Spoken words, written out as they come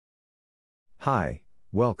Hi,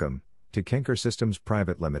 welcome to Kencor Systems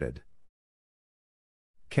Private Limited.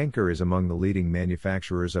 Kencor is among the leading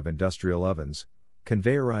manufacturers of industrial ovens,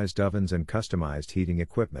 conveyorized ovens and customized heating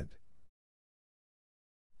equipment.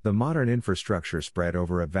 The modern infrastructure spread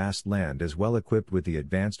over a vast land is well equipped with the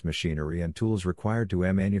advanced machinery and tools required to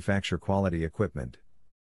manufacture quality equipment.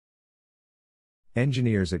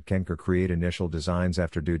 Engineers at Kencor create initial designs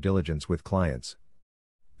after due diligence with clients,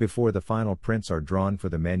 before the final prints are drawn for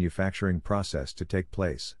the manufacturing process to take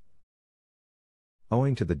place.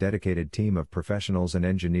 Owing to the dedicated team of professionals and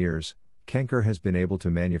engineers, Kencor has been able to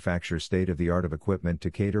manufacture state-of-the-art equipment to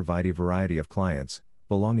cater a variety of clients,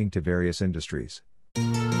 belonging to various industries.